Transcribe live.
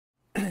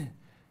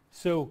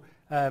So,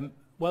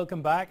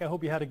 welcome back. I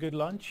hope you had a good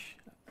lunch.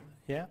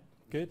 Yeah,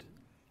 good.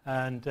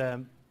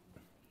 And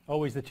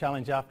always the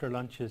challenge after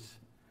lunch is.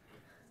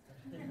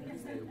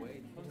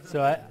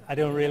 So I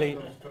don't really.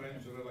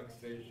 Strange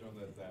relaxation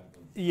that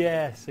happens.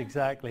 Yes,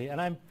 exactly.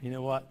 And you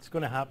know what, it's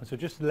going to happen. So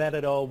just let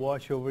it all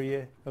wash over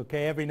you.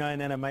 Okay. Every now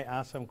and then I might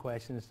ask some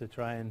questions to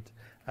try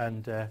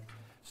and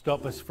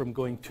stop us from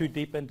going too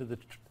deep into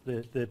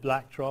the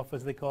black trough,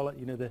 as they call it.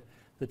 You know,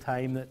 the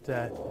time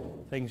that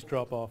things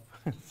drop off.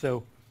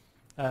 So.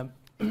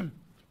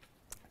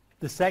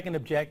 The second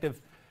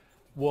objective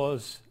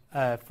was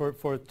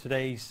for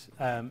today's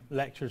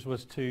lectures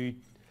was to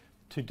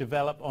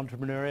develop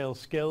entrepreneurial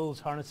skills,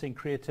 harnessing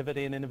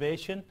creativity and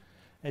innovation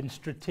in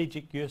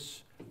strategic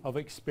use of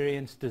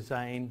experience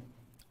design,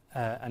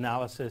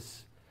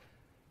 analysis,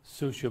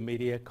 social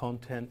media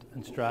content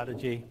and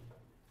strategy.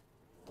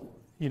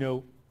 You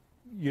know,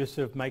 use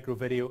of micro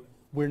video.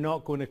 We're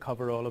not going to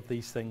cover all of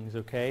these things,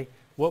 okay?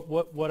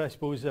 What I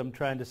suppose I'm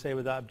trying to say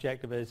with that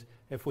objective is,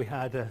 if we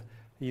had a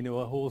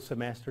whole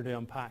semester to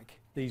unpack,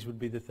 these would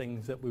be the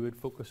things that we would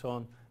focus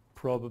on.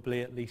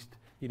 Probably at least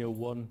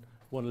one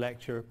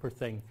lecture per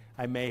thing.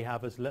 I may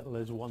have as little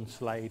as one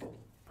slide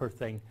per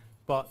thing,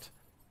 but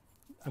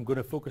I'm going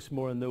to focus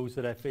more on those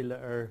that I feel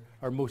that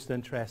are most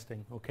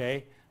interesting,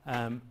 okay?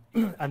 And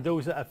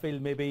those that I feel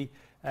maybe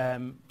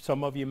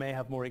some of you may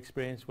have more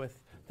experience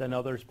with than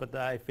others, but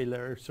that I feel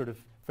are sort of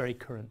very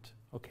current,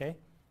 okay?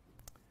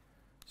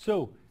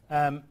 So,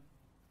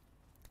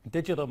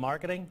 digital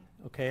marketing,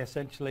 okay,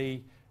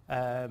 essentially,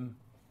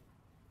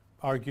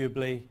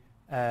 arguably,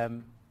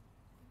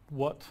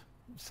 what,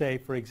 say,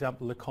 for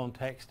example, the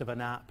context of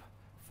an app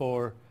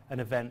for an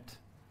event,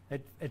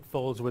 it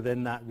falls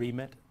within that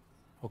remit,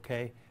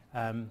 okay?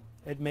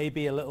 It may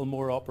be a little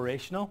more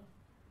operational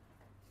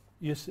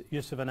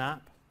use of an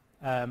app,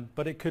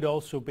 but it could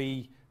also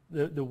be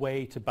the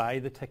way to buy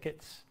the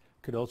tickets,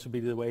 could also be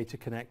the way to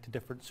connect to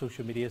different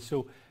social media.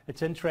 So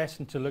it's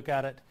interesting to look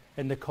at it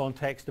in the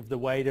context of the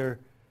wider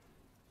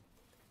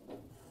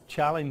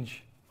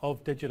challenge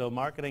of digital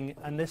marketing.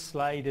 And this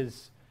slide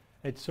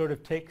it sort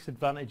of takes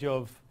advantage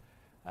of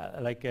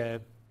like a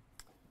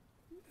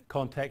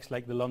context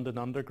like the London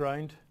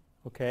Underground,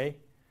 okay,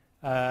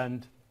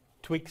 and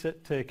tweaks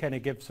it to kind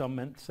of give some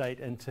insight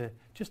into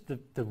just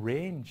the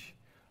range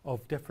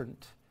of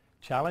different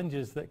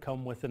challenges that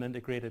come with an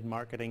integrated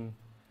marketing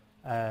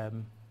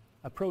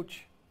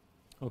approach,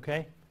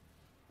 okay?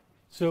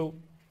 So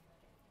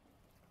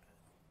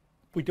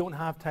we don't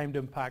have time to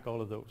unpack all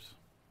of those,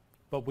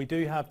 but we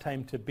do have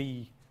time to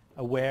be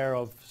aware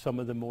of some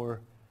of the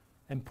more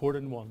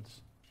important ones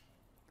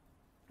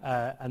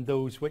and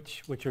those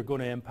which are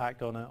going to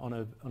impact on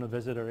a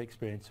visitor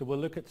experience. So we'll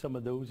look at some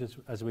of those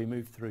as we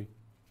move through.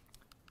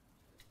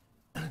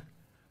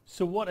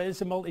 So what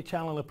is a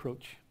multi-channel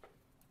approach?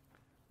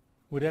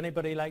 Would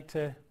anybody like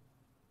to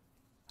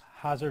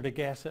hazard a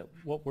guess at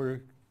what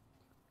we're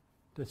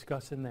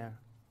discussing there?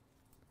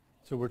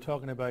 So we're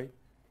talking about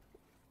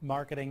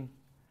marketing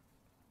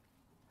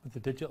with the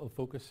digital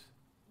focus.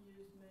 Use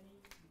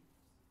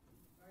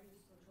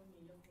various social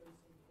media for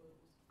the same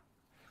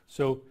purpose.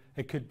 So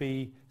it could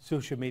be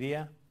social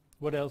media.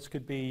 What else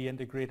could be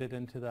integrated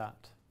into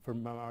that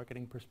from a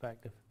marketing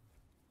perspective?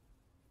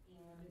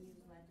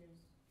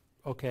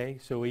 Newsletters. Okay,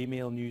 so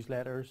email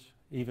newsletters,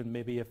 even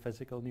maybe a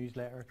physical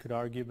newsletter could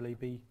arguably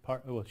be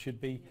part, well, it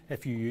should be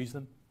if you use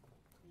them.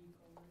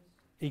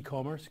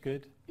 E-commerce,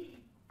 good.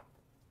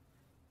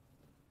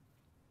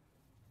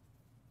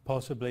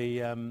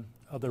 Possibly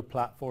other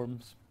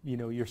platforms. You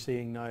know, you're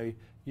seeing now,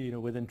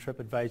 within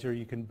TripAdvisor,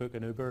 you can book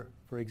an Uber,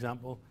 for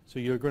example. So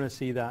you're going to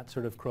see that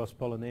sort of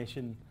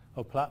cross-pollination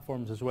of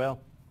platforms as well.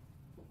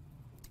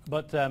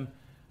 But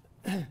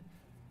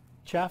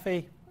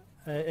Chaffee,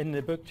 in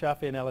the book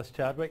Chaffee and Ellis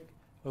Chadwick,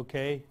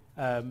 okay,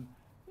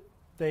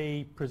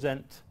 they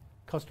present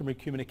customer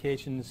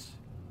communications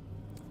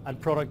and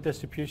product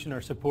distribution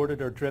are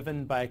supported or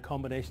driven by a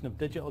combination of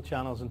digital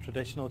channels and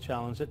traditional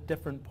channels at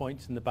different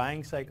points in the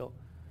buying cycle.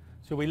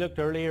 So we looked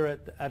earlier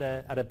at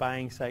a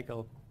buying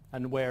cycle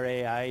and where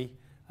AI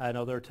and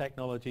other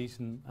technologies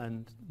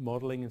and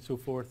modeling and so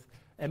forth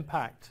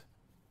impact.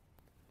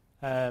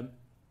 And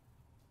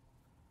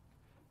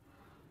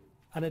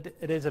it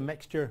is a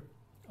mixture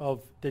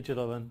of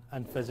digital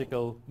and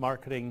physical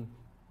marketing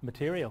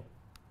material.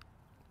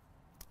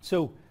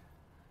 So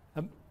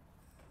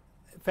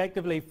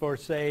effectively for,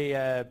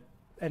 say,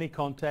 any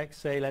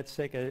context, say, let's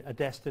take a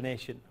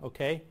destination,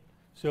 okay?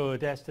 So a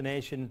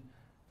destination,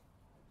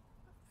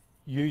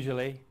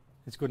 usually,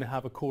 it's going to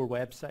have a core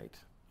website,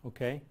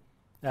 okay?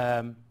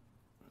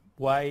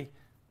 Why?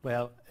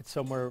 Well, it's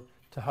somewhere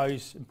to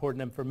house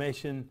important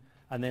information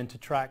and then to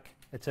track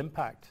its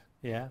impact,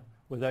 yeah?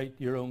 Without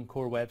your own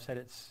core website,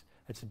 it's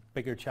a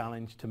bigger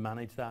challenge to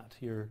manage that.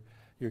 You're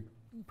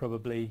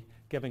probably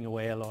giving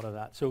away a lot of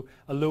that. So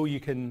although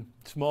you can,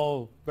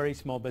 very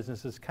small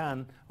businesses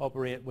can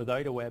operate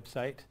without a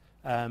website,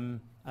 and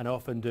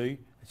often do,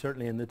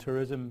 certainly in the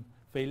tourism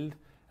field,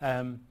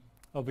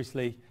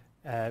 obviously,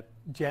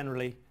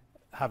 generally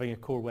having a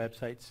core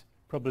website's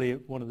probably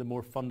one of the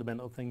more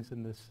fundamental things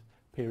in this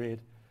period.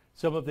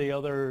 Some of the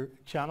other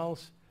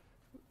channels,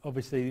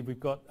 obviously we've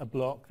got a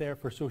block there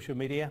for social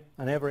media,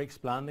 an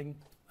ever-expanding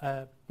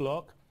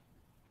block.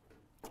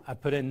 I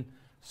put in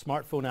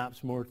smartphone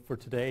apps more for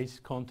today's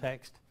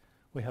context.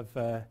 We have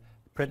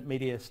print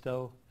media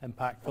still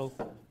impactful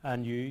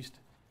and used,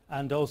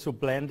 and also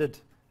blended.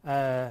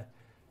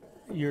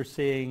 You're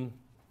seeing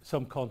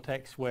some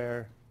contexts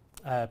where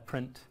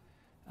print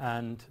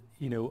and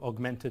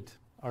augmented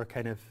are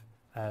kind of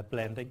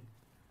blending.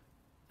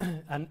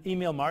 And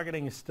email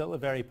marketing is still a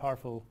very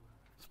powerful,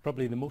 it's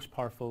probably the most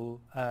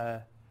powerful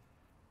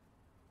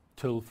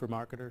tool for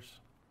marketers.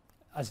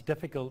 As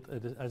difficult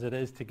as it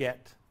is to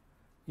get,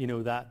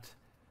 that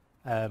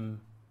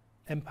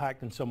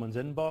impact in someone's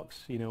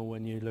inbox,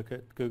 when you look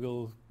at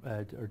Google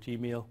or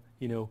Gmail,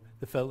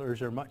 the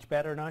filters are much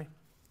better now.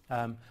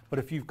 But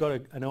if you've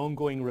got an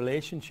ongoing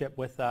relationship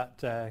with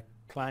that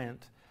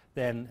client,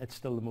 then it's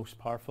still the most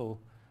powerful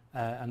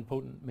and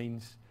potent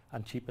means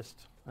and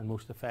cheapest and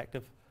most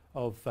effective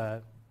of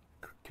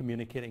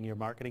communicating your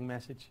marketing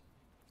message.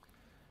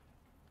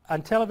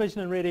 And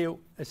television and radio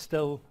is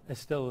still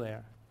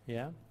there,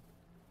 yeah.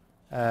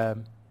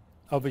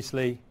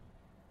 Obviously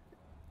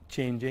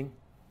changing.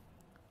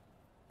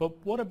 But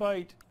what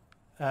about,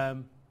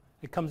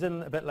 it comes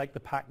in a bit like the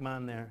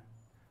Pac-Man there,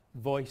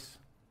 voice.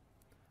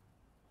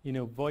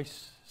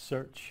 Voice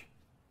search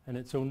in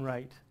its own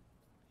right.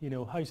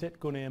 How's it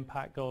going to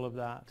impact all of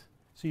that?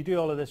 So you do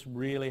all of this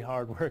really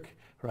hard work,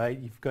 right?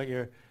 You've got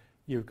your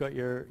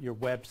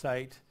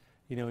website.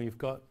 You've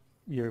got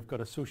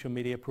a social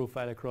media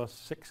profile across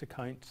 6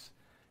 accounts.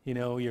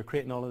 You're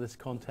creating all of this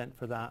content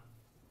for that.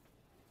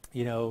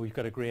 You've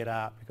got a great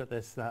app. You've got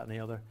this, that, and the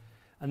other,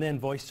 and then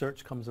voice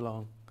search comes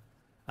along,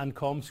 and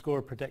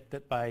ComScore predict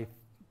that by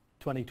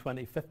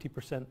 2020,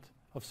 50%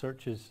 of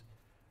searches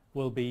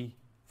will be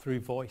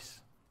through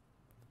voice.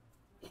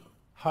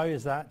 How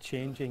is that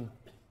changing,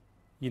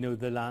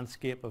 the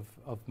landscape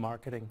of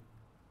marketing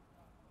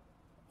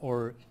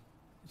or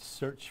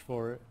search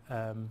for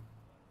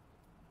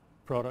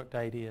product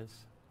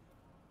ideas?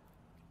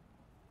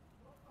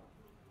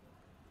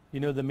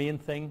 The main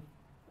thing,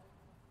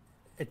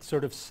 it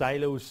sort of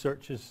silos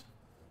searches.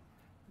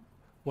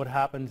 What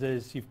happens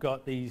is you've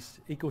got these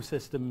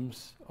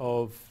ecosystems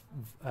of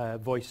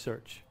voice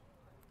search.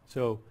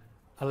 So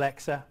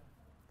Alexa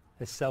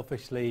is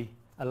selfishly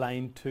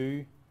aligned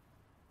to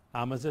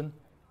Amazon,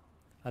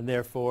 and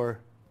therefore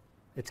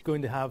it's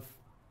going to have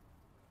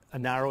a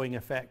narrowing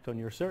effect on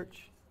your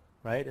search,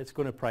 right? It's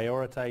going to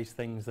prioritize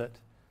things that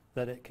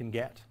it can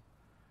get.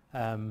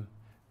 And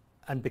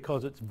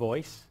because it's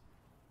voice,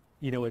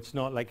 it's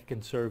not like it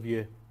can serve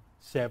you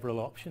several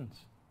options,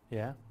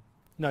 yeah?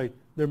 Now,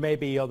 there may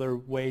be other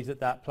ways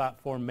that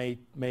platform may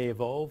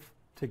evolve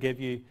to give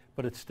you,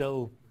 but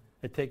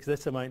it takes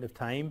this amount of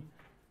time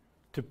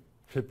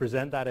to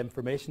present that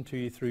information to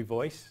you through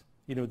voice,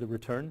 the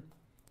return.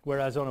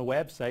 Whereas on a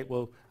website,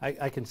 well,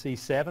 I can see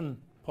 7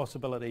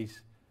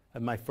 possibilities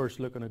in my first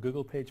look on a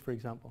Google page, for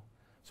example.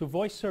 So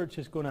voice search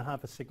is going to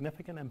have a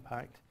significant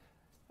impact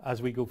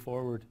as we go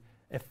forward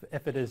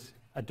if it is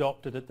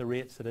adopted at the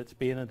rates that it's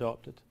being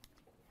adopted.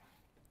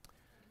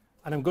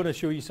 And I'm going to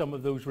show you some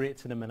of those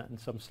rates in a minute in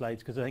some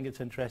slides, because I think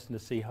it's interesting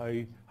to see how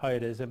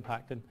it is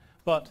impacting.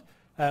 But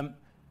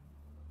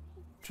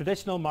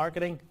traditional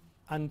marketing,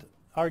 and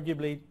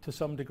arguably to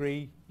some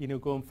degree,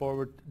 going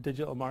forward,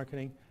 digital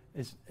marketing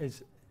is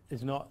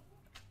not,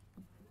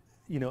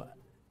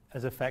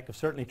 as effective.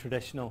 Certainly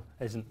traditional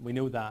isn't, we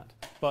know that.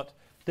 But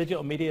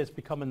digital media is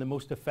becoming the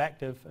most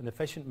effective and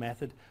efficient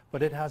method,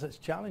 but it has its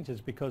challenges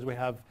because we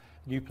have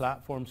new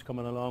platforms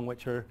coming along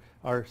which are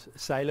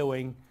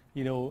siloing,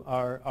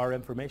 our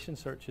information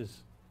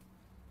searches.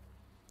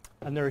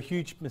 And there are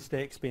huge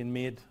mistakes being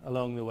made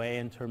along the way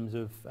in terms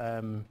of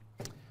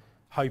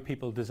how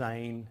people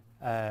design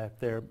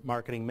their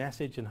marketing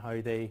message and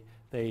how they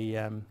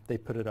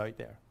put it out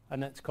there,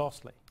 and it's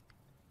costly.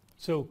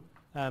 So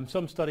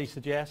some studies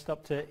suggest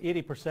up to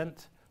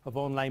 80% of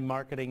online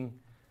marketing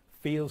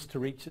fails to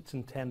reach its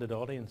intended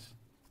audience.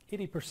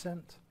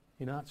 80%,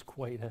 that's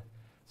quite a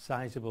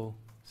sizable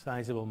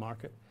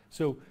market.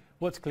 So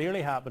what's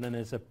clearly happening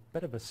is a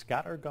bit of a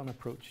scattergun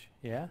approach,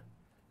 yeah?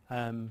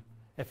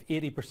 If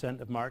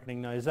 80% of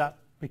marketing, now is that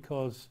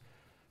because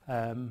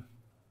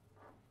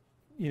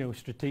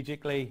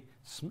strategically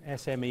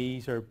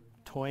SMEs are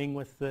toying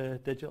with the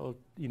digital,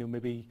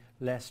 maybe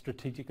less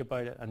strategic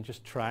about it and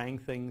just trying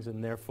things,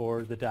 and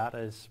therefore the data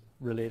is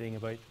relating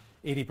about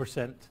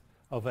 80%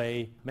 of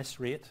a miss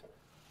rate?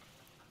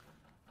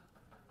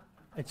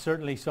 It's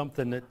certainly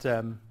something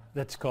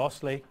that's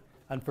costly,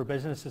 and for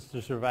businesses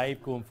to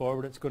survive going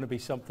forward, it's going to be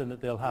something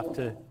that they'll have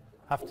to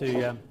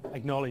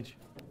acknowledge.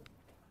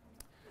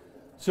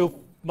 So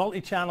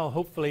multi-channel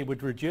hopefully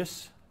would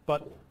reduce,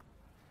 but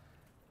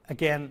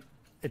again,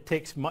 it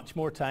takes much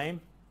more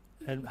time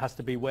and has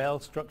to be well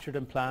structured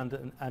and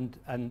planned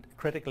and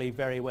critically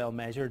very well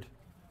measured.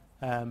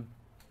 Let's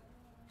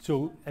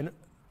go back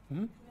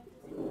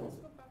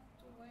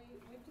to why do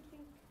you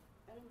think,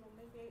 I don't know,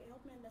 maybe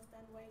help me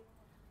understand why,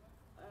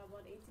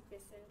 what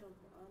percent of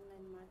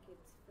online market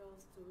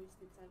fails to reach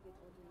the target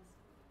audience?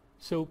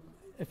 So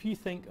if you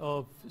think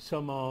of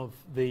some of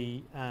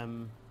the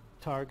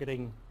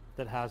targeting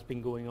that has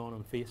been going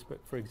on Facebook,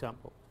 for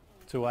example.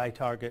 So I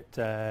target,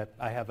 I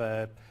have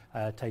a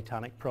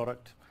Titanic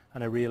product,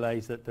 and I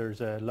realize that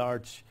there's a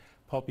large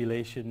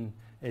population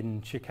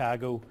in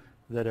Chicago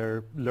that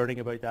are learning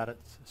about that at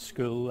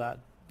school at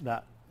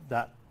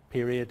that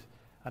period,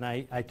 and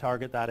I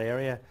target that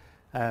area,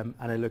 and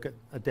I look at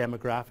a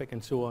demographic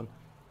and so on.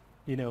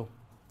 You know,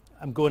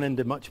 I'm going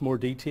into much more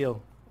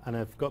detail and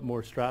I've got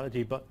more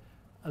strategy, but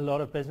a lot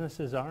of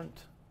businesses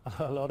aren't.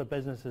 A lot of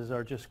businesses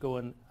are just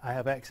going, I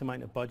have X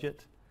amount of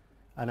budget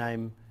and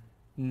I'm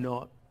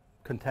not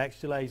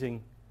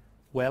contextualizing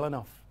well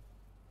enough.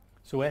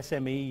 So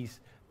SMEs,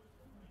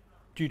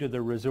 due to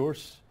their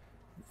resource,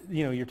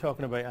 you know, you're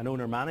talking about an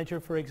owner manager,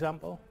 for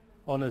example,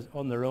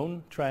 on their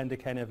own, trying to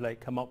kind of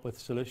like come up with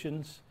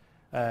solutions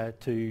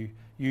to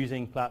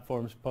using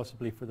platforms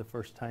possibly for the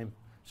first time.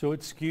 So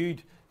it's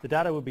skewed, the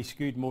data will be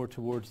skewed more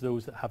towards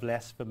those that have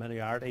less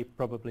familiarity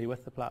probably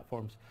with the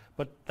platforms.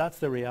 But that's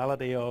the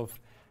reality of,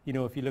 you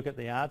know, if you look at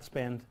the ad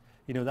spend,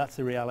 you know, that's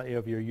the reality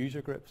of your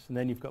user groups. And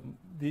then you've got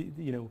the,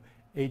 you know,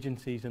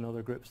 agencies and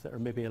other groups that are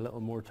maybe a little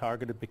more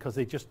targeted because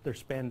they're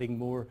spending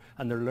more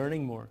and they're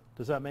learning more.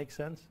 Does that make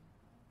sense?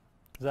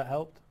 Does that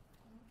help?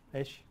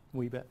 Ish? A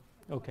wee bit?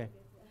 Okay.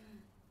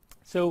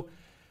 So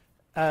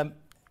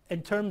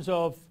in terms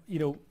of, you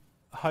know,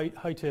 how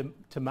to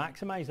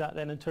maximize that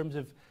then in terms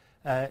of,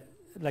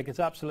 like it's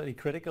absolutely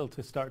critical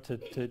to start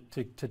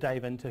to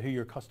dive into who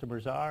your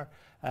customers are.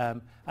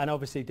 And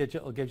obviously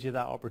digital gives you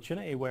that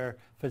opportunity where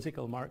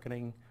physical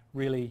marketing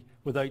really,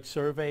 without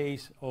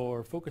surveys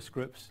or focus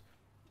groups,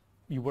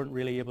 you weren't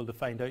really able to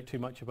find out too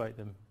much about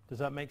them. Does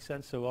that make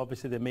sense? So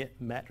obviously the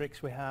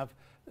metrics we have,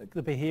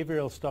 the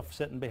behavioral stuff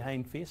sitting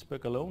behind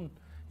Facebook alone,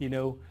 you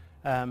know,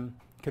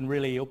 can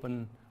really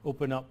open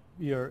up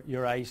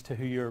your eyes to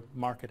who your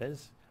market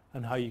is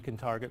and how you can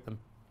target them.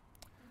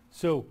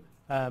 So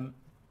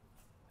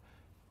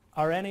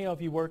are any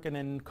of you working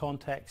in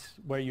contexts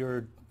where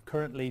you're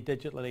currently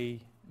digitally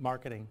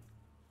marketing?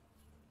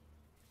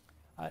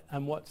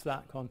 And what's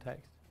that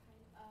context?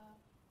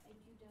 I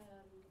do the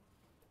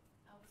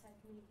outside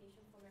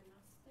communication for my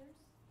master's.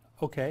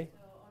 Okay. So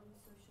on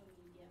social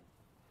media,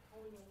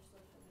 only on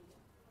social media.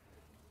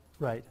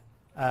 Right.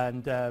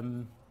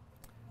 And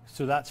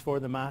so that's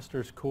for the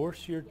master's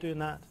course you're doing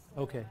that?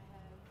 So Okay. I have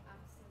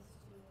access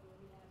to,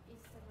 we have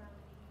Instagram,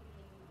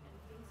 LinkedIn, and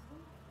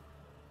Facebook.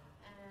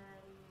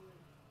 And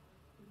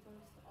we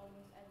post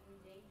almost every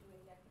day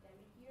during the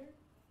academic year.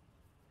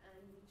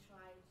 And we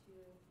try to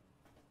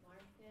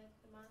market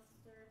the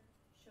master,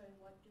 showing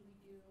what do we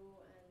do.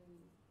 And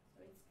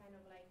so it's kind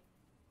of like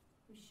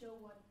we show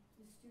what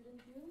the student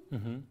do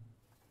Mm-hmm.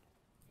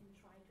 and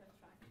try to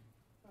attract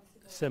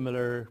possible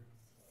Similar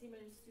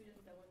similar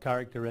students that want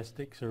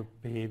characteristics or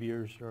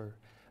behaviors, or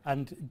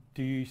and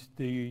do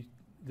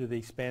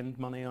they spend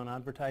money on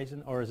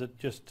advertising, or is it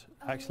just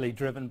actually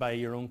driven by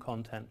your own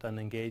content and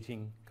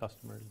engaging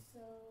customers? So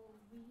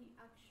we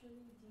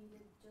actually did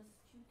it just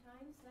 2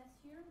 times last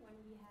year when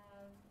we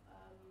have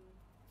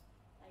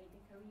like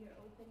the career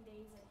open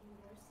days at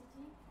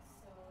university.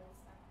 So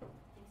it's like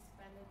they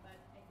spend it, but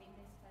I think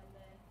they spend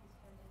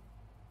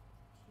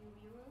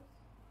 €2.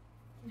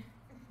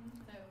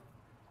 So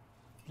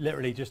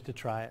Literally just to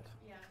try it.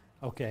 yeah,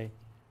 Okay.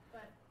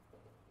 but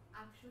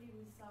actually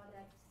we saw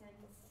that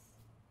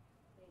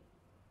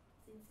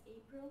since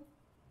April,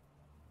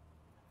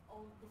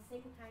 all the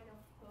same kind of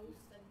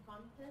posts and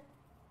content,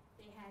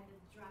 they had a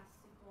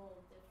drastical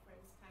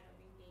difference kind of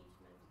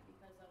engagement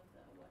because of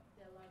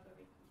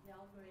the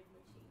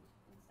algorithm change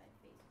inside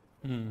Facebook.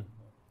 Mm.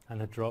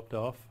 And it dropped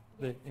off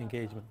Yeah, the it dropped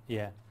engagement. off.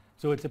 Yeah.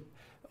 So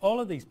all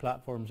of these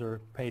platforms are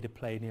pay to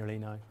play nearly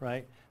now,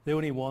 right? The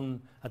only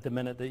one at the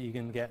minute that you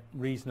can get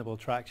reasonable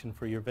traction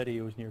for your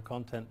videos and your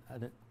content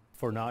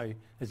for now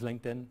is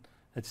LinkedIn.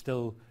 It's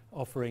still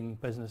offering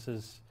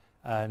businesses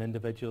and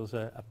individuals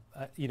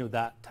you know,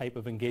 that type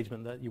of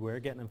engagement that you were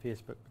getting on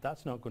Facebook, but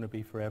that's not going to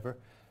be forever.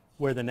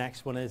 Where the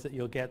next one is that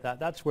you'll get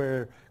that's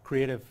where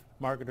creative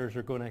marketers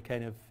are going to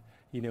kind of,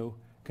 you know,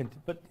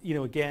 but you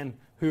know, again,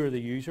 who are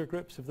the user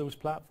groups of those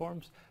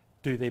platforms?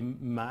 Do they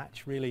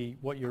match really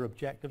what your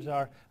objectives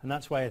are? And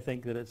that's why I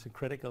think that it's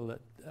critical that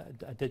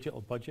a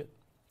digital budget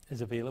is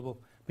available,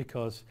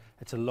 because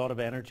it's a lot of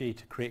energy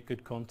to create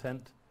good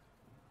content.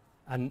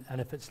 And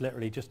if it's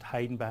literally just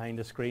hiding behind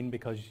a screen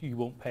because you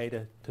won't pay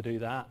to do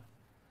that,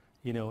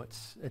 you know,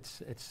 it's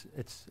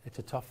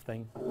a tough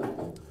thing.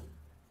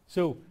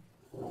 So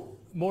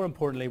more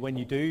importantly, when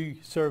you do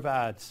serve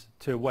ads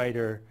to a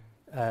wider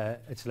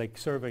it's like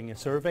serving a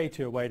survey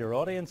to a wider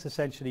audience.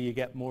 Essentially, you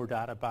get more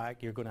data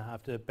back. You're going to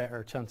have a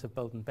better chance of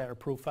building better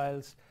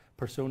profiles,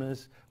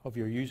 personas of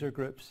your user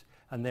groups,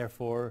 and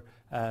therefore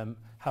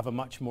have a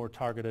much more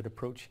targeted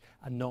approach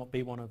and not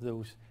be one of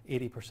those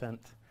 80%,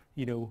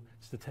 you know,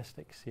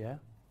 statistics. Yeah.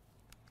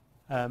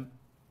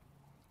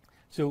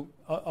 So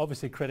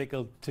obviously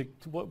critical to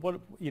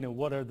what you know.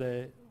 What are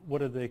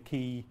the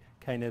key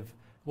kind of,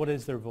 what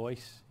is their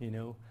voice? You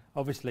know,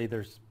 obviously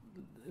there's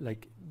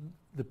like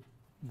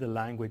the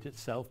language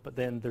itself, but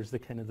then there's the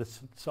kind of the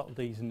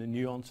subtleties and the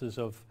nuances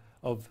of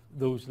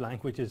those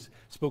languages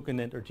spoken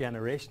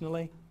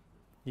intergenerationally,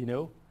 you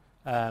know,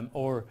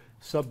 or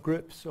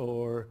subgroups,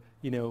 or,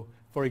 you know,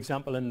 for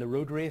example, in the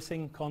road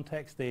racing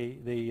context,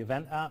 the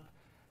event app,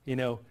 you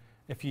know,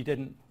 if you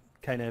didn't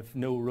kind of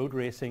know road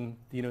racing,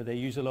 you know, they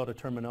use a lot of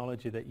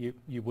terminology that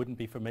you wouldn't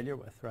be familiar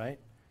with, right?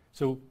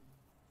 So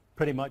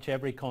pretty much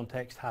every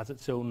context has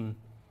its own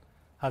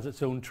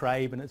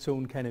tribe and its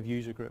own kind of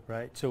user group,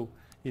 right? So,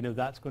 you know,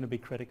 that's going to be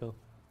critical.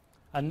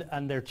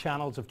 And they're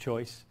channels of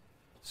choice.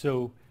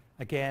 So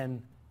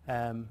again,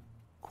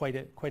 quite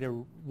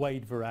a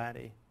wide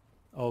variety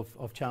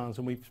of channels,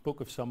 and we've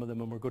spoke of some of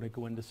them, and we're going to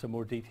go into some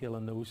more detail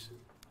on those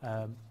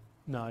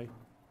now.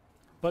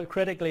 But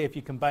critically, if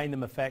you combine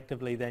them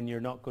effectively, then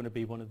you're not going to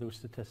be one of those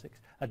statistics.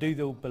 I do,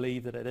 though,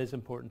 believe that it is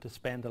important to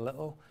spend a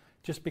little,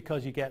 just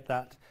because you get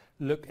that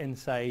look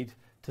inside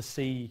to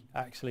see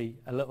actually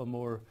a little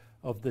more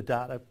of the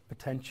data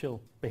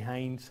potential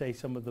behind, say,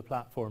 some of the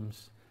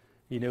platforms.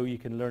 You know, you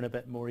can learn a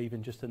bit more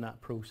even just in that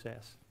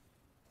process.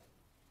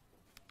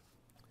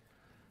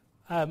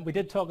 We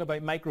did talk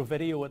about micro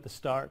video at the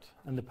start,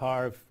 and the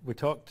power of, we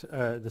talked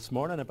this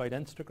morning about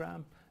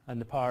Instagram and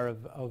the power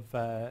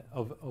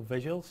of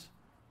visuals,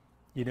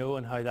 you know,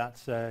 and how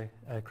that's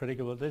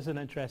critical. Well, there's an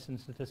interesting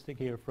statistic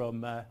here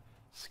from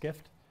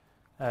Skift.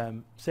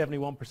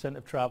 71%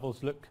 of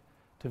travels look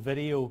to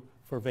video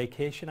for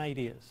vacation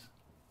ideas.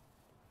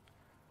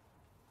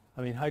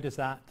 I mean, how does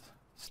that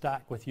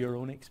stack with your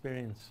own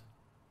experience?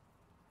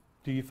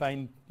 Do you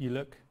find you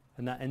look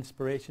in that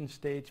inspiration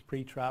stage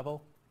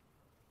pre-travel?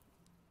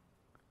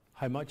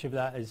 How much of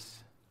that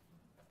is?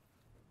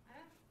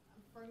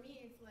 For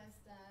me, it's less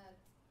that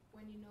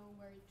when you know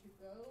where to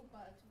go,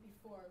 but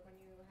before, when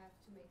you have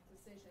to make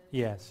decisions.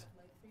 Yes.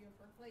 You have like 3 or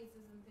 4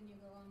 places, and then you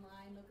go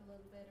online, look a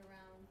little bit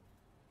around.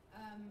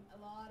 A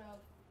lot of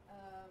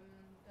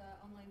the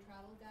online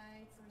travel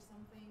guides or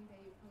something,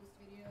 they post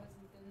videos,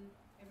 and then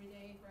every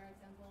day, for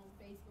example, on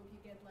Facebook, you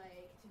get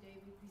like, today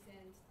we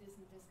present this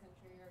and this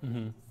country or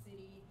this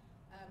city.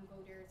 Go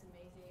there, it's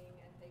amazing,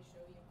 and they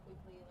show you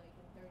quickly, like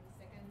in 30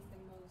 seconds, the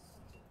most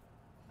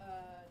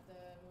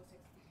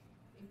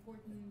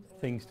important or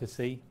Things to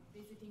see.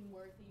 visiting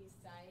worthy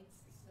sites.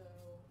 So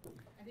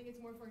I think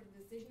it's more for the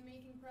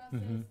decision-making process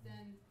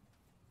than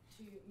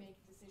to make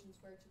decisions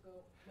where to go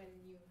when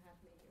you have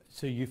made your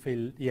decision. So you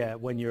feel, yeah,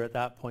 when you're at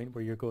that point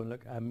where you're going,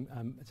 look,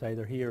 it's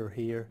either here or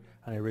here,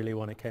 and I really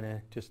want to kind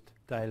of just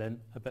dial in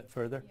a bit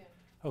further. Yeah.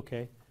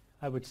 Okay.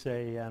 I would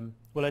say,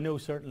 well, I know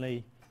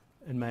certainly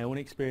in my own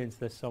experience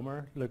this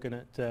summer, looking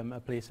at a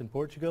place in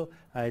Portugal,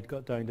 I had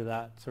got down to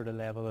that sort of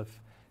level of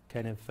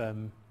kind of,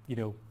 you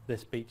know,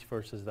 this beach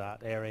versus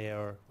that area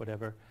or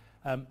whatever.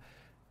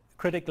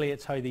 Critically,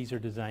 it's how these are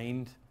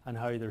designed and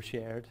how they're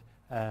shared.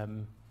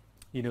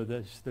 You know,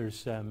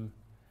 there's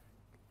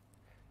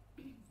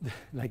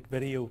like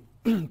video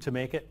to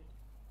make it,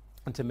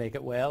 and to make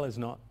it well is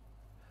not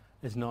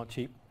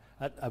cheap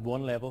at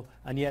one level,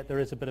 and yet there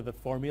is a bit of a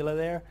formula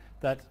there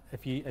that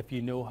if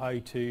you know how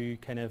to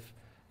kind of,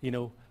 you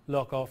know,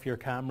 lock off your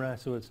camera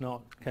so it's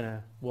not kind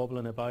of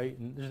wobbling about,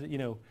 and there's, you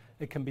know,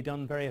 it can be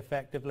done very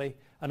effectively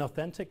and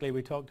authentically.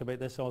 We talked about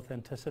this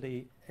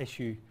authenticity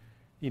issue,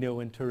 you know,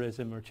 in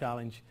tourism or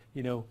challenge.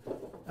 You know,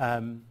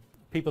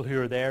 people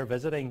who are there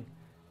visiting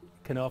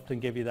can often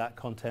give you that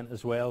content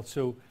as well.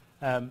 So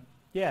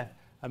yeah,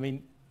 I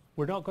mean,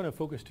 we're not going to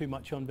focus too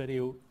much on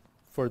video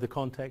for the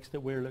context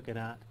that we're looking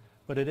at,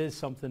 but it is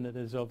something that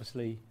is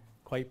obviously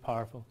quite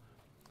powerful.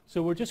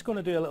 So we're just going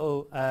to do a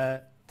little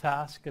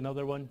task,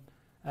 another one,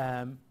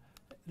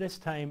 this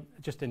time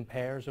just in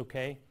pairs,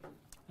 okay?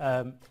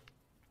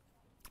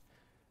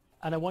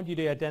 And I want you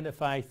to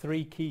identify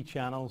 3 key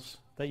channels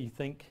that you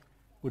think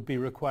would be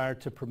required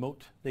to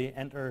promote the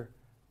Enter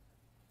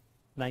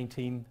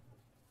 19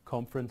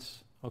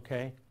 conference,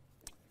 okay,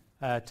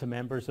 to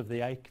members of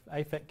the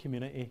IFIT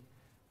community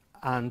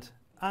and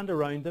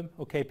around them,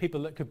 okay,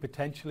 people that could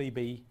potentially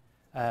be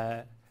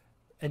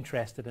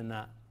interested in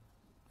that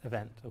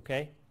event,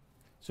 okay?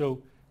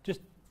 So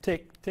just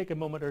take a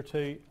moment or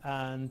two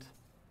and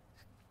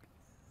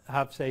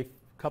have, say,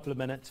 a couple of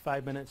minutes,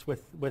 5 minutes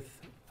with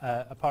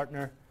a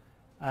partner,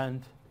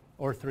 and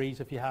or 3s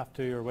if you have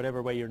to, or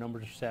whatever way your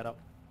numbers are set up.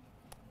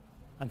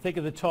 And think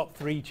of the top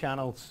 3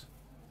 channels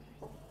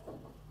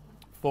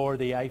for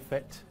the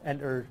IFIT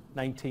Enter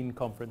 19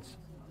 conference.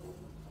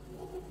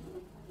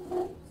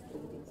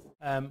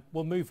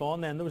 We'll move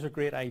on then. Those are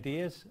great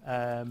ideas.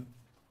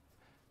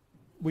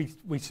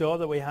 We saw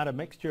that we had a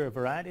mixture of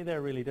variety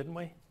there, really, didn't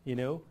we? You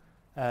know,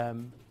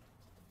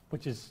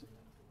 which is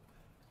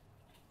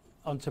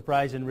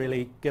unsurprising,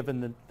 really,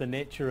 given the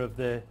nature of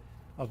the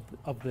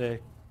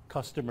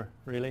customer,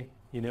 really.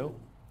 You know,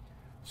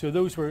 so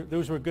those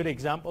were good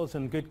examples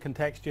and good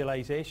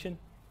contextualization,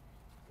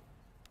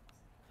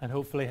 and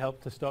hopefully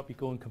helped to stop you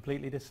going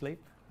completely to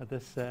sleep at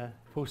this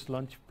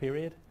post-lunch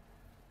period.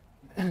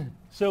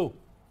 So,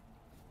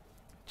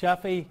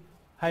 Chaffee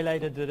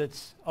highlighted that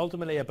it's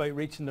ultimately about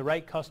reaching the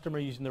right customer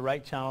using the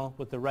right channel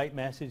with the right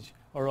message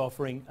or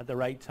offering at the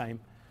right time.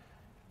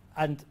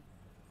 And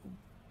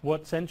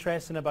what's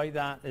interesting about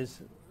that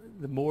is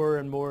the more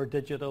and more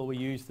digital we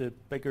use, the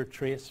bigger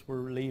trace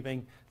we're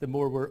leaving, the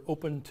more we're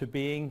open to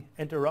being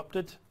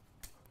interrupted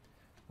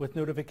with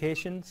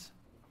notifications.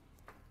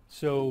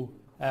 So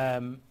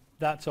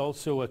that's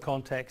also a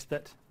context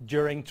that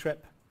during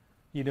trip,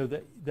 you know,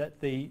 that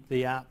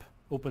the app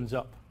opens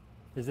up.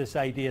 Is this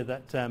idea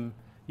that,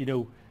 you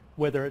know,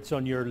 whether it's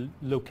on your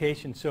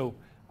location. So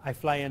I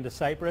fly into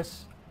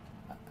Cyprus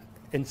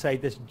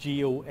inside this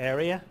geo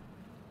area,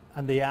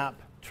 and the app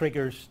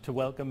triggers to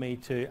welcome me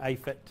to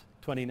IFIT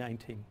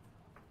 2019.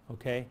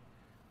 Okay?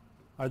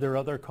 Are there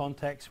other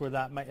contexts where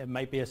that it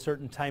might be a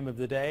certain time of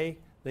the day?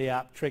 The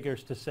app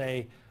triggers to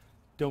say,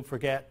 don't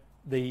forget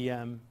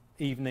the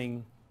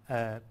evening,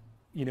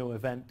 you know,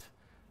 event,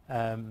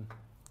 and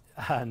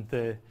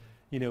the,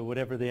 you know,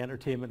 whatever the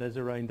entertainment is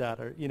around that,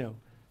 or you know.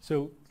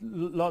 So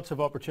lots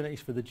of opportunities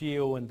for the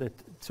geo and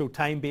so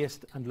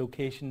time-based and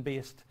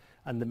location-based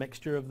and the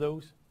mixture of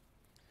those.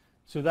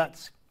 So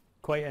that's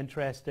quite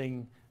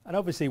interesting. And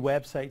obviously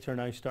websites are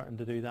now starting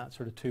to do that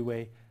sort of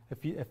two-way.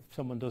 If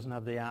someone doesn't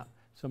have the app,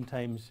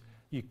 sometimes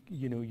you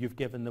know, you've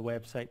given the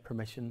website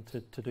permission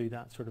to do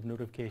that sort of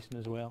notification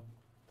as well.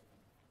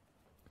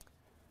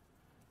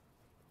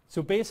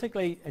 So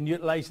basically, in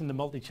utilizing the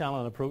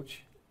multi-channel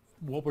approach,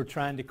 what we're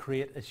trying to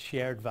create is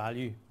shared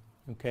value.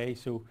 Okay,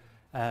 so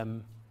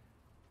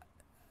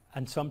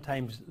and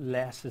sometimes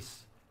less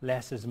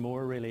is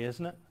more, really,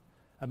 isn't it?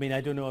 I mean, I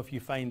don't know if you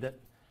find that,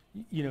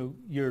 you know,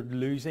 you're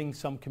losing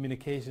some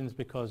communications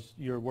because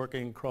you're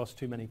working across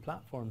too many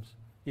platforms,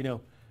 you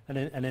know, and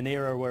in an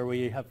era where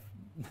we have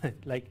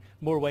like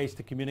more ways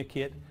to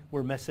communicate,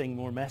 we're missing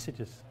more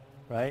messages,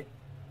 right?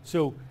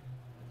 So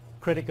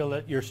critical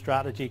that your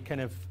strategy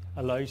kind of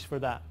allows for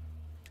that.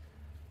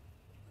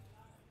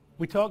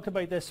 We talked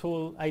about this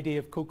whole idea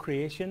of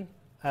co-creation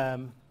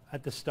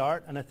at the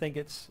start, and I think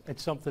it's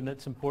something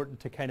that's important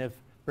to kind of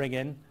bring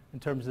in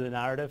terms of the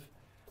narrative.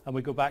 And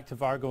we go back to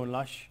Vargo and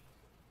Lush,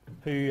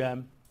 who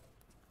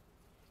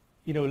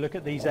you know, look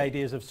at these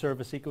ideas of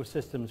service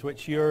ecosystems,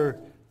 which your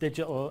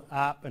digital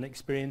app and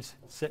experience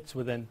sits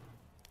within.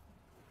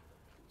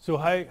 So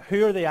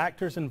who are the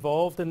actors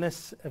involved in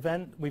this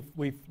event?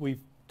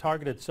 We've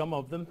targeted some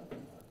of them.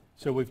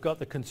 So we've got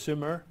the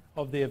consumer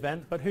of the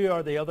event, but who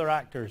are the other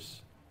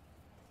actors?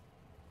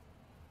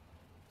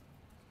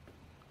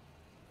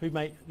 Who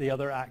might the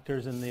other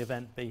actors in the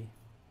event be?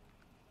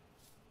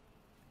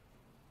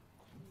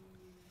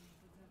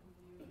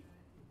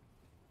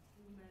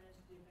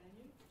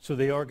 So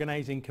the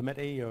organising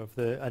committee of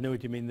the, I know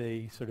what you mean,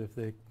 the sort of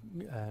the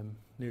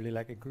nearly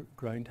like a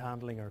ground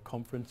handling or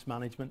conference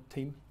management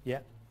team. Yeah,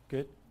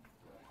 good.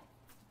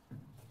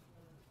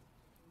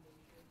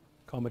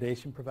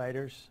 Accommodation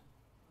providers.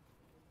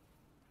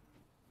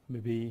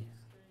 Maybe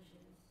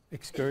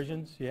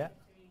excursions, yeah.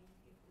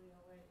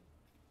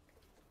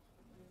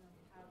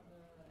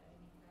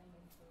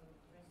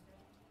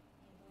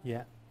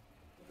 Yeah.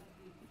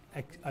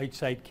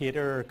 Outside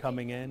caterer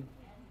coming in.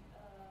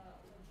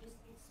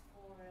 Logistics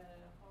for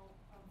whole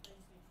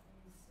conference, which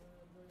means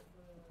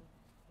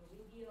the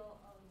video,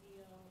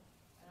 audio,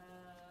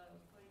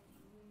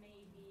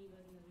 maybe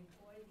even the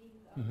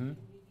recording of the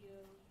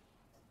video,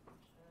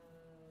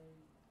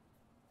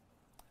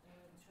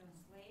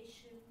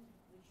 translation,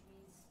 which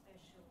means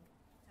special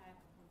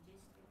type of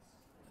logistics.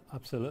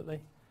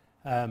 Absolutely.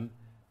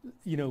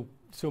 You know,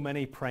 so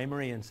many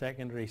primary and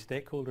secondary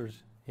stakeholders.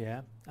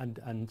 Yeah,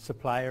 and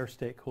supplier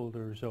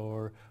stakeholders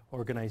or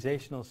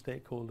organizational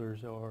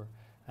stakeholders or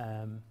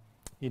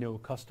you know,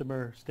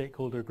 customer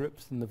stakeholder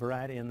groups and the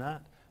variety in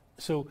that.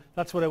 So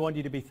that's what I want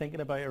you to be thinking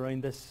about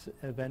around this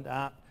event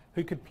app.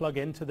 Who could plug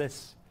into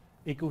this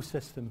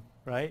ecosystem,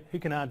 right? Who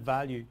can add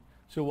value?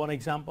 So one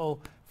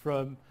example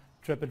from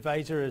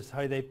TripAdvisor is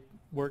how they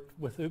worked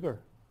with Uber,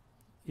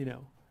 you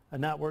know,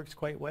 and that works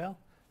quite well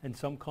in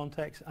some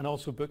contexts, and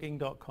also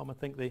Booking.com. I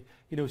think they,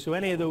 you know, so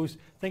any of those,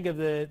 think of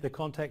the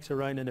context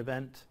around an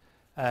event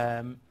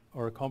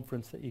or a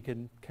conference that you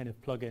can kind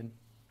of plug in,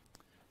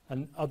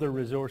 and other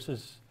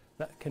resources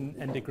that can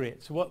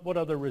integrate. So what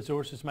other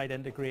resources might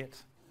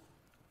integrate?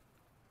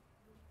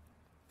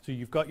 So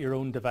you've got your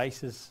own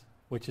devices,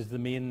 which is the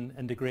main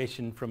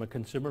integration from a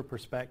consumer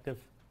perspective.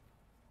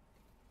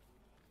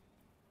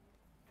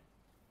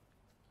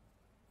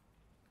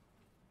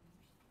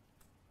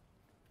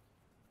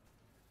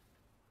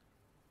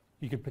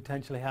 You could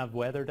potentially have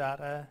weather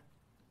data,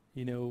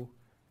 you know,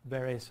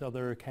 various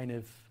other kind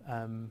of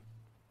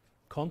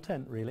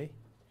content, really,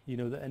 you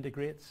know, that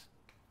integrates.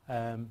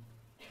 And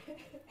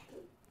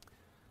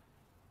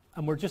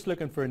we're just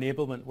looking for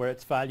enablement where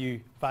it's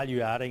value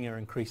adding or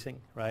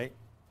increasing, right?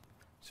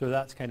 So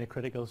that's kind of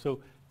critical. So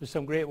there's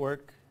some great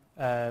work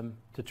to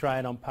try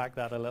and unpack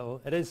that a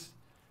little. It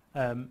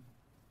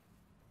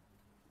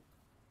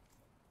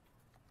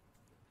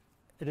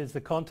is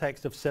the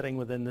context of sitting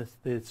within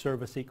the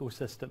service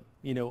ecosystem.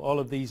 You know, all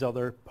of these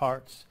other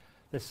parts,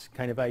 this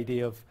kind of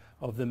idea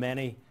of the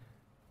many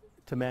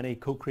to many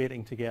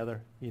co-creating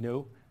together, you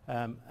know,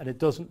 and it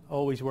doesn't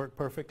always work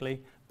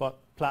perfectly, but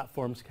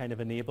platforms kind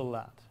of enable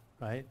that,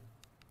 right?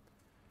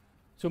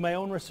 So my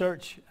own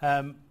research,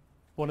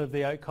 one of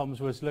the outcomes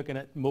was looking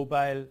at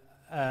mobile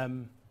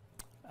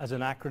as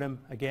an acronym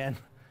again,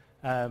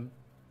 and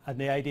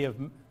the idea of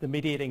the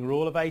mediating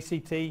role of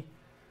ICT,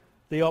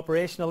 the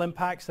operational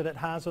impacts that it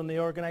has on the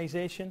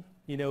organization.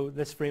 You know,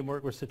 this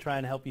framework was to try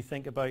and help you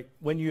think about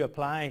when you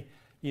apply,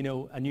 you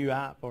know, a new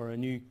app or a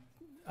new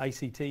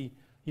ICT,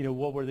 you know,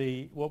 what were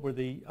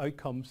the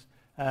outcomes?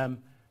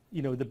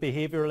 You know, the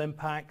behavioral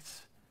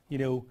impacts, you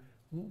know,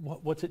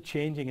 what's it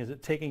changing? Is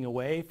it taking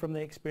away from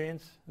the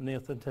experience and the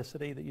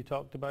authenticity that you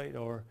talked about?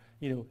 Or,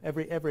 you know,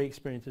 every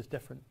experience is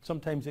different.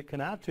 Sometimes it can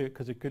add to it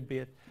because it could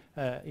be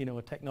you know,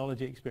 a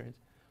technology experience.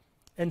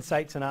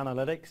 Insights and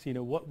analytics, you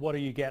know, what are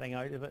you getting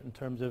out of it in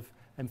terms of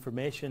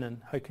information, and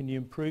how can you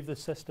improve the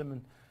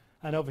system,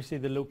 and obviously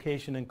the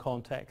location and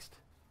context,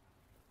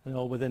 and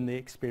all within the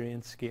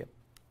experience scape.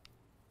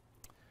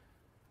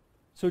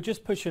 So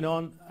just pushing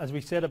on, as we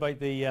said about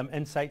the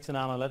insights and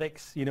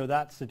analytics, you know,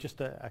 that's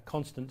just a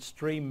constant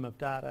stream of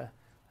data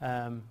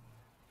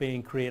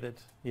being created,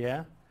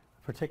 yeah,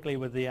 particularly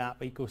with the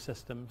app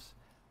ecosystems,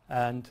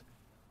 and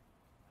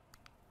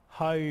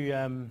how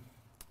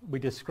we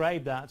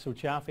describe that. So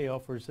Chaffee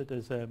offers it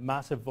as a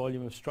massive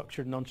volume of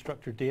structured and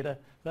unstructured data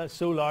that's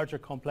so large or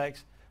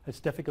complex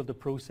it's difficult to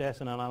process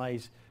and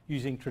analyze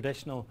using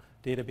traditional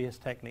database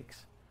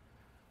techniques.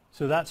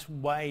 So that's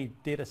why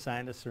data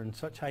scientists are in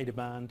such high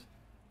demand,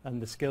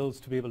 and the skills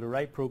to be able to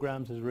write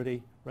programs, as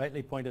Rudy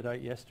rightly pointed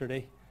out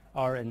yesterday,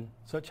 are in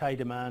such high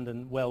demand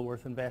and well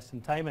worth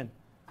investing time in,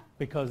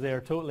 because they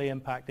are totally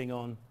impacting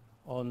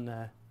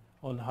on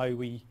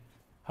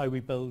how we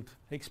build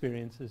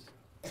experiences.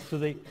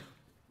 So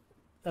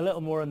a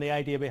little more on the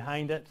idea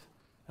behind it,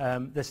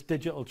 this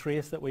digital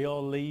trace that we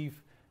all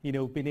leave, you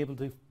know, being able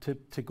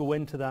to go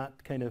into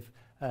that kind of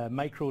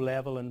micro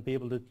level and be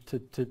able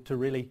to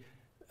really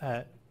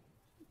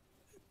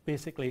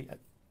basically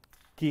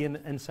gain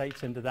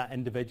insights into that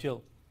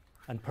individual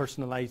and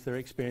personalize their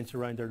experience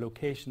around their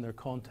location, their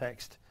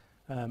context,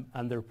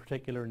 and their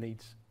particular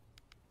needs.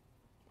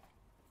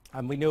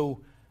 And we know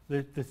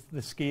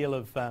the scale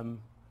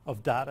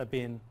of data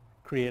being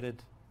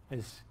created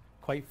is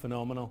quite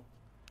phenomenal,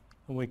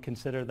 and we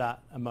consider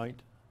that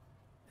amount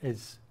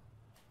is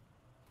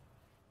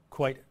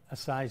quite a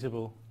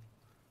sizable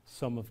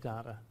sum of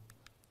data.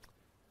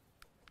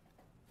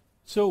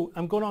 So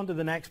I'm going on to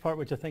the next part,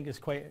 which I think is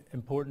quite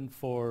important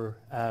for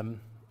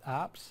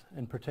apps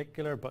in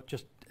particular, but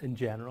just in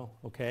general,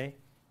 okay?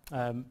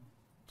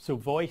 So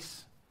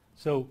voice.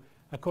 So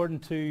according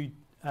to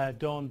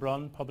Dawn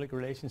Brunn, Public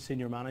Relations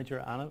Senior Manager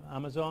at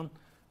Amazon,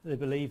 they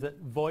believe that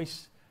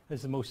voice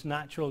is the most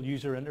natural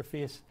user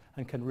interface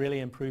and can really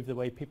improve the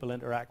way people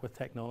interact with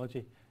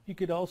technology. You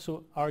could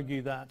also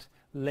argue that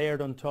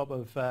layered on top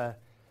of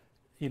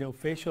you know,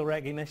 facial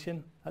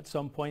recognition at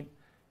some point,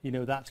 you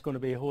know, that's going to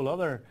be a whole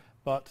other,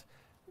 but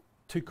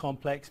too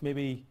complex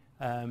maybe,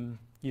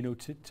 you know,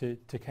 to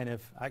kind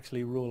of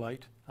actually roll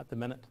out at the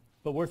minute,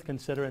 but worth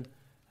considering.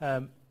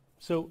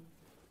 So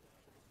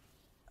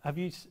have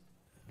you,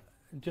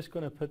 I'm just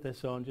going to put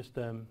this on, just,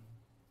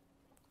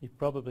 you've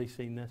probably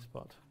seen this,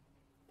 but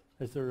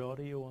is there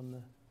audio on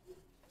the?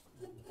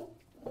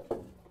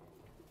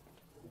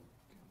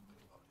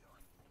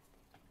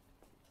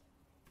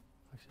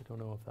 Actually, I don't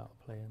know if that'll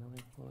play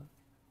anyway, will it?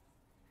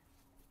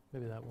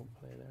 Maybe that won't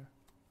play there.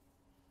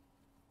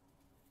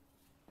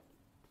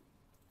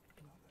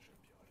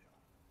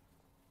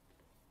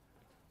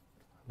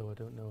 Though I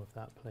don't know if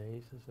that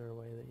plays. Is there a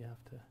way that you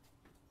have to?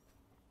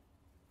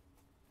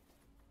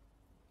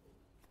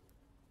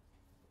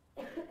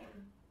 Is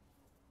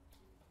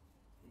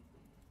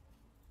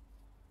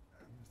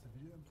the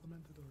video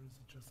implemented, or is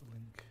it just a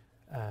link?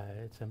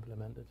 It's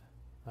implemented.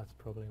 That's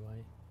probably why.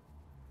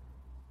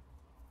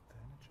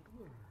 Then it should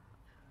work.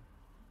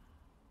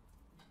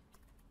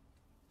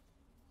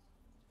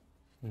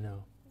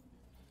 No.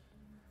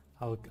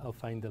 I'll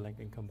find the link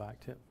and come back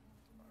to it.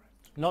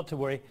 Not to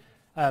worry.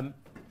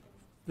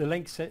 The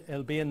links,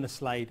 it'll be in the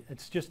slide.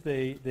 It's just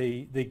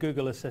the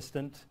Google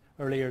Assistant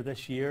earlier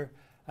this year,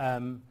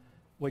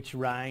 which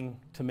rang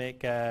to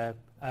make either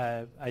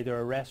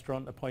a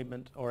restaurant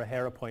appointment or a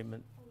hair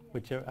appointment,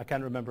 which I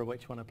can't remember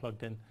which one I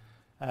plugged in.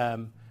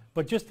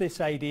 But just this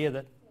idea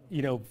that,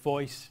 you know,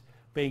 voice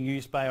being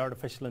used by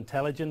artificial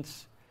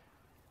intelligence,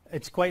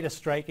 it's quite a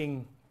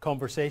striking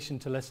conversation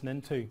to listen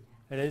into.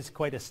 It is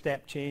quite a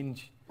step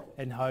change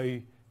in how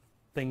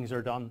things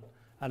are done.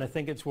 And I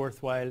think it's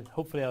worthwhile,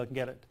 hopefully I can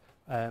get it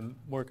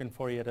working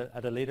for you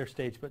at a later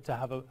stage, but to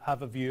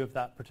have a view of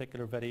that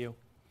particular video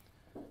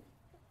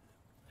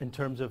in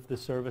terms of the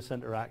service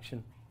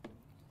interaction.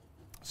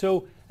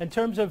 So in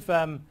terms of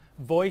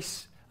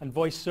voice and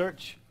voice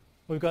search,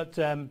 we've got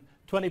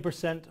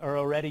 20% are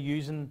already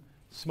using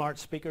smart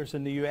speakers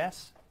in the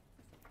US.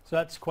 So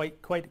that's quite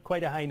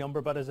a high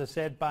number, but as I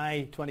said,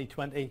 by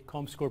 2020,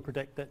 Comscore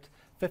predict that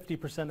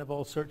 50% of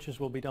all searches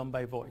will be done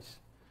by voice.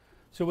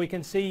 So we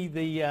can see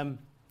the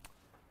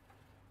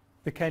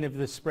the kind of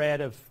the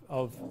spread of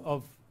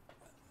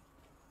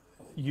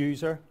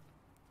user,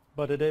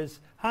 but it is.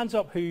 Hands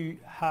up who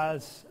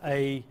has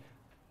a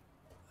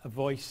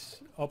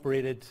voice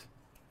operated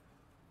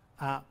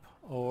app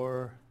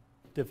or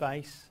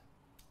device.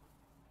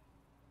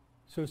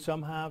 So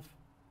some have,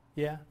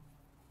 yeah.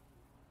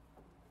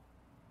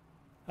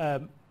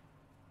 If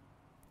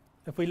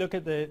we look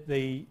at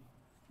the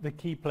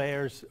key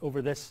players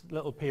over this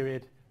little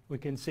period, we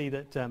can see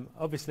that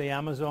obviously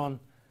Amazon,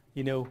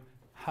 you know,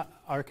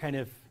 are kind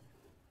of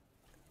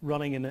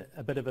running in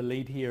a bit of a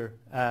lead here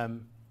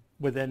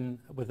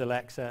with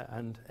Alexa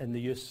and in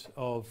the use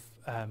of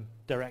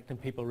directing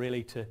people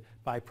really to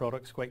buy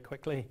products quite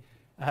quickly.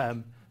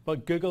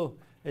 But Google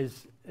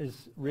is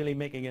really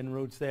making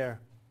inroads there,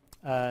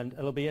 and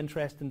it'll be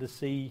interesting to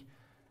see.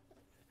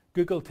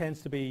 Google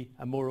tends to be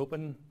a more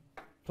open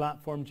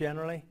platform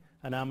generally,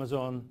 and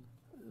Amazon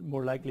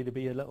more likely to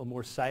be a little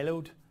more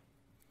siloed.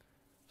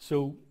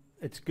 So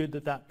it's good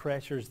that that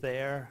pressure's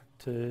there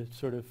to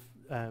sort of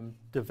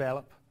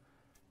develop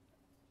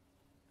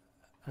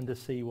and to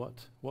see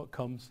what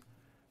comes.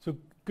 So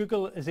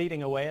Google is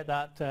eating away at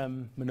that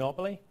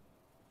monopoly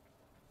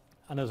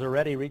and has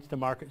already reached a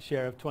market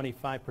share of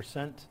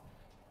 25%.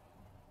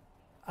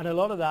 And a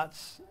lot of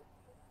that's,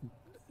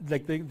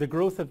 like the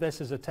growth of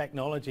this as a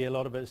technology, a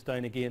lot of it is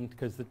down again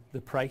because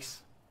the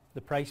price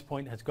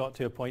point has got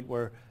to a point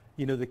where,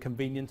 you know, the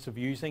convenience of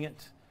using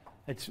it,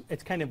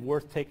 it's kind of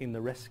worth taking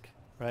the risk,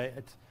 right?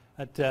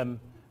 At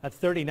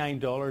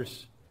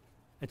 $39,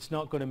 it's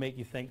not going to make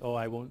you think, oh,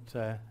 I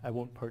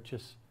won't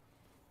purchase.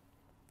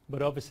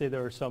 But obviously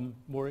there are some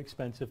more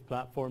expensive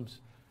platforms.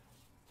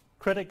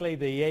 Critically,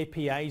 the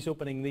APIs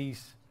opening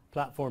these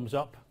platforms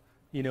up,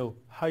 you know,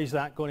 how's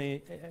that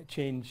going to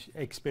change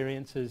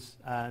experiences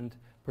and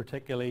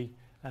particularly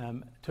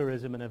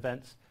tourism and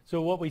events?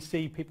 So what we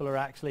see people are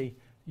actually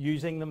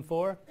using them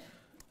for.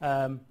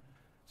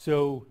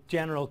 So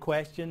general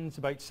questions,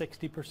 about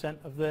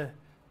 60%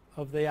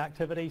 of the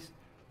activities.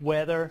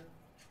 Weather,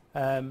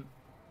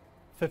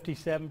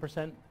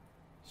 57%.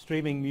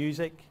 Streaming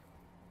music,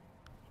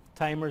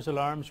 timers,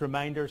 alarms,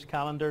 reminders,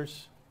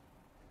 calendars.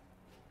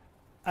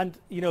 And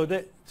you know,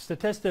 the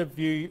Statista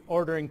view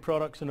ordering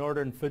products and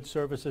ordering food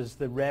services,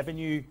 the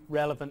revenue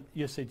relevant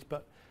usage,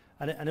 but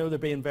I know they're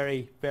being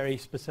very, very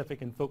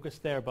specific and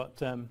focused there,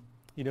 but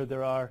you know,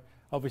 there are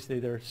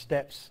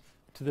steps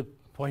to the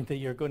point that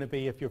you're going to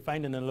be, if you're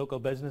finding a local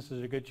business,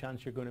 there's a good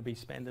chance you're going to be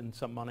spending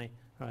some money,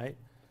 right?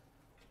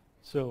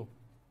 So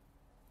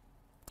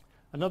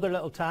another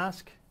little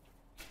task,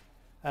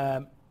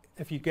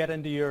 if you get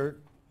into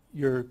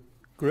your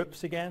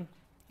groups again,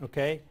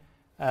 okay,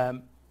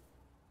 I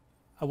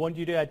want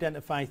you to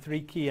identify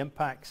 3 key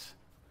impacts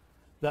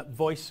that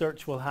voice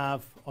search will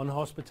have on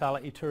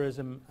hospitality,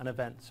 tourism and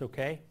events,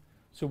 okay?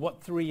 So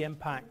what 3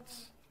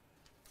 impacts,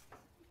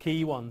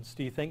 key ones,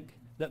 do you think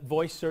that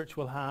voice search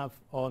will have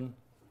on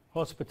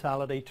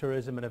hospitality,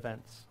 tourism and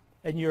events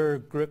in your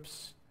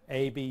groups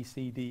A, B,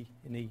 C, D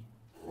and E?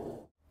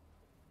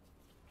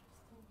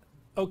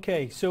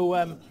 Okay,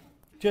 so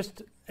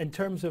just in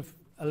terms of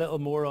a little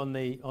more on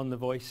the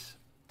voice.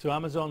 So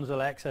Amazon's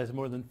Alexa has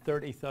more than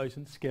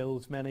 30,000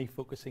 skills, many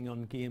focusing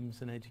on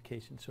games and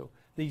education. So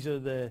these are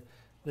the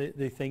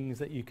things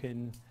that you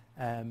can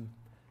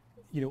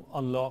you know,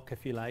 unlock,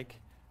 if you like,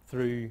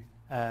 through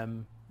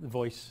the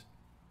voice.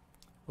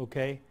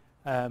 Okay.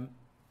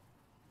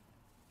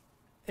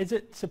 Is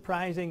it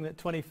surprising that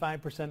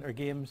 25% are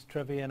games,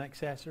 trivia and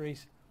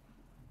accessories?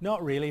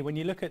 Not really. When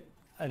you look at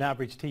an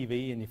average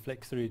TV and you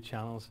flick through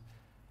channels,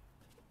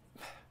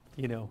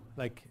 you know,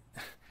 like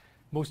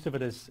most of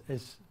it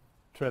is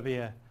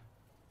trivia,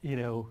 you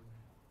know,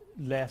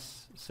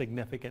 less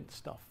significant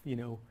stuff, you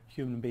know,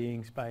 human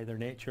beings by their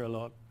nature a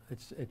lot.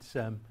 It's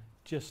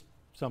just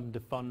some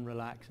fun,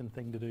 relaxing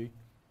thing to do.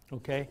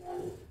 Okay.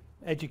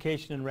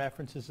 Education and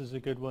references is a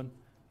good one.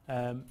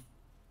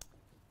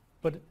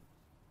 But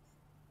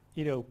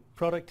you know,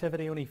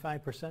 productivity only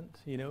 5%.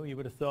 You know, you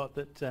would have thought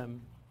that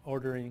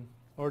ordering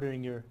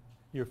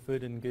your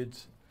food and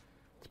goods,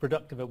 it's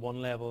productive at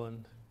one level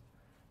and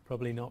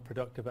probably not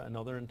productive at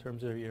another in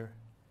terms of your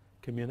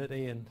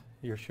community and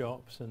your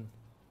shops and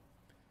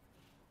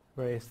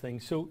various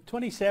things. So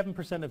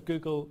 27% of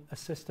Google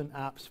Assistant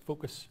apps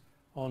focus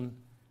on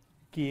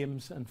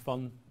games and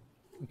fun.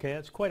 Okay,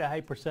 that's quite a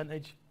high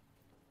percentage.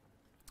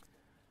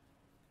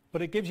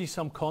 But it gives you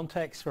some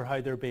context for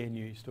how they're being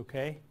used,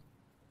 okay?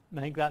 And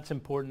I think that's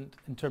important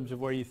in terms of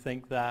where you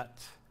think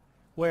that,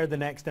 where the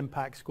next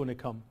impact's going to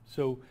come.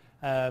 So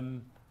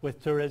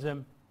with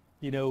tourism,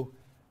 you know,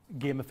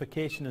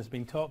 gamification has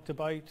been talked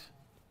about.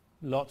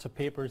 Lots of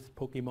papers,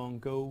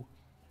 Pokemon Go,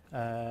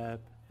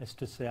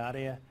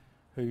 Estuciaria,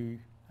 who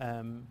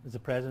is the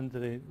president,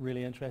 did a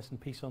really interesting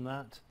piece on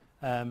that.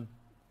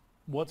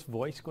 What's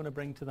voice going to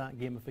bring to that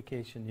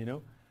gamification, you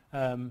know?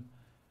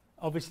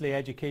 Obviously,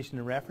 education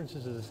and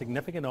references is a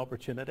significant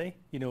opportunity.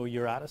 You know,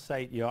 you're at a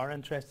site, you are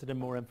interested in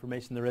more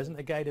information, there isn't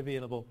a guide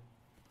available.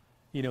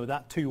 You know,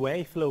 that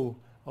two-way flow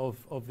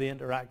of the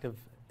interactive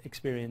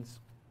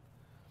experience.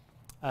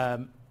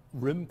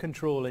 Room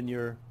control in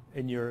your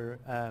your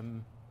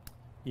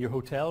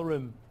hotel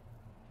room,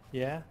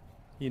 yeah,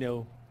 you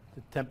know,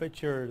 the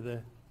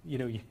temperature,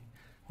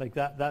 like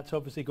that. That's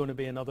obviously going to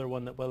be another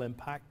one that will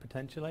impact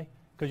potentially,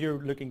 because you're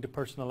looking to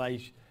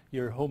personalize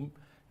your home.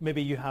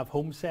 Maybe you have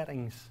home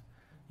settings,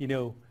 you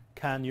know,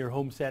 can your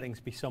home settings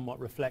be somewhat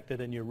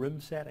reflected in your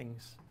room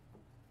settings,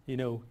 you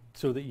know,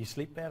 so that you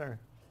sleep better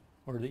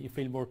or that you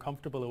feel more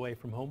comfortable away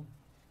from home?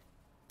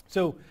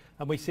 So,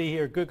 and we see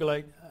here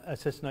Google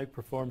Assistant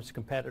outperforms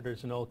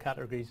competitors in all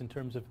categories in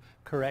terms of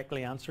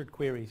correctly answered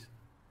queries.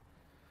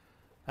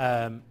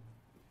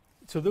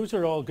 So those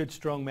are all good,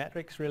 strong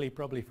metrics, really,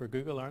 probably for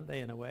Google, aren't they,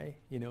 in a way?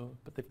 You know,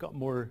 but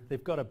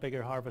they've got a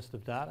bigger harvest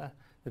of data.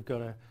 They've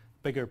got a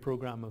bigger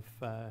program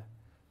of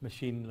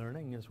machine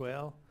learning as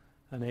well,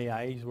 and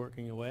AI is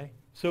working away.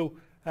 So,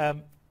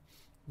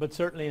 but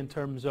certainly in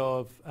terms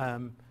of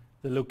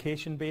the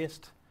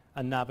location-based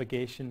and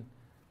navigation,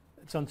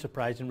 it's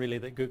unsurprising really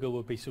that Google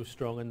would be so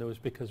strong in those,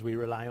 because we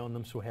rely on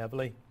them so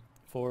heavily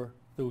for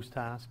those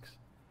tasks.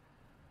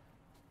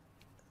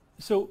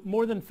 So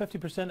more than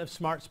 50% of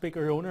smart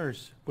speaker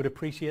owners would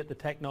appreciate the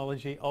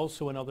technology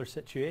also in other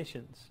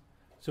situations.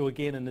 So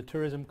again, in the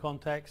tourism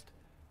context,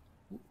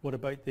 what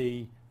about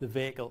the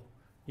vehicle?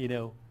 You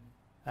know,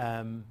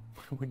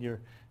 when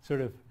you're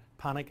sort of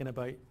panicking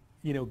about,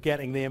 you know,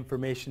 getting the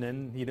information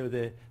in, you know,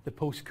 the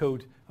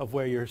postcode of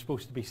where you're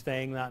supposed to be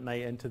staying that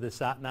night into the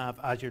sat nav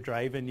as you're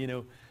driving, you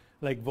know,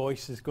 like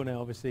voice is going to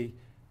obviously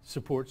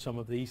support some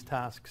of these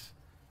tasks.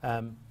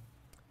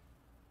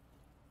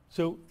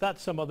 So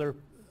that's some other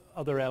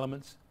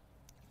elements.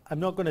 I'm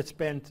not going to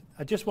spend,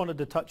 I just wanted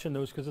to touch on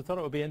those because I thought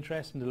it would be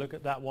interesting to look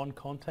at that one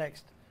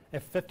context.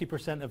 If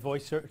 50% of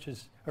voice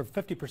searches, or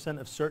 50%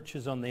 of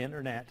searches on the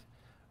internet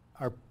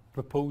are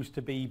proposed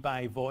to be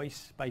by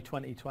voice by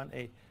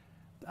 2020,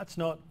 that's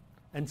not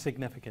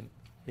insignificant,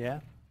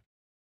 yeah?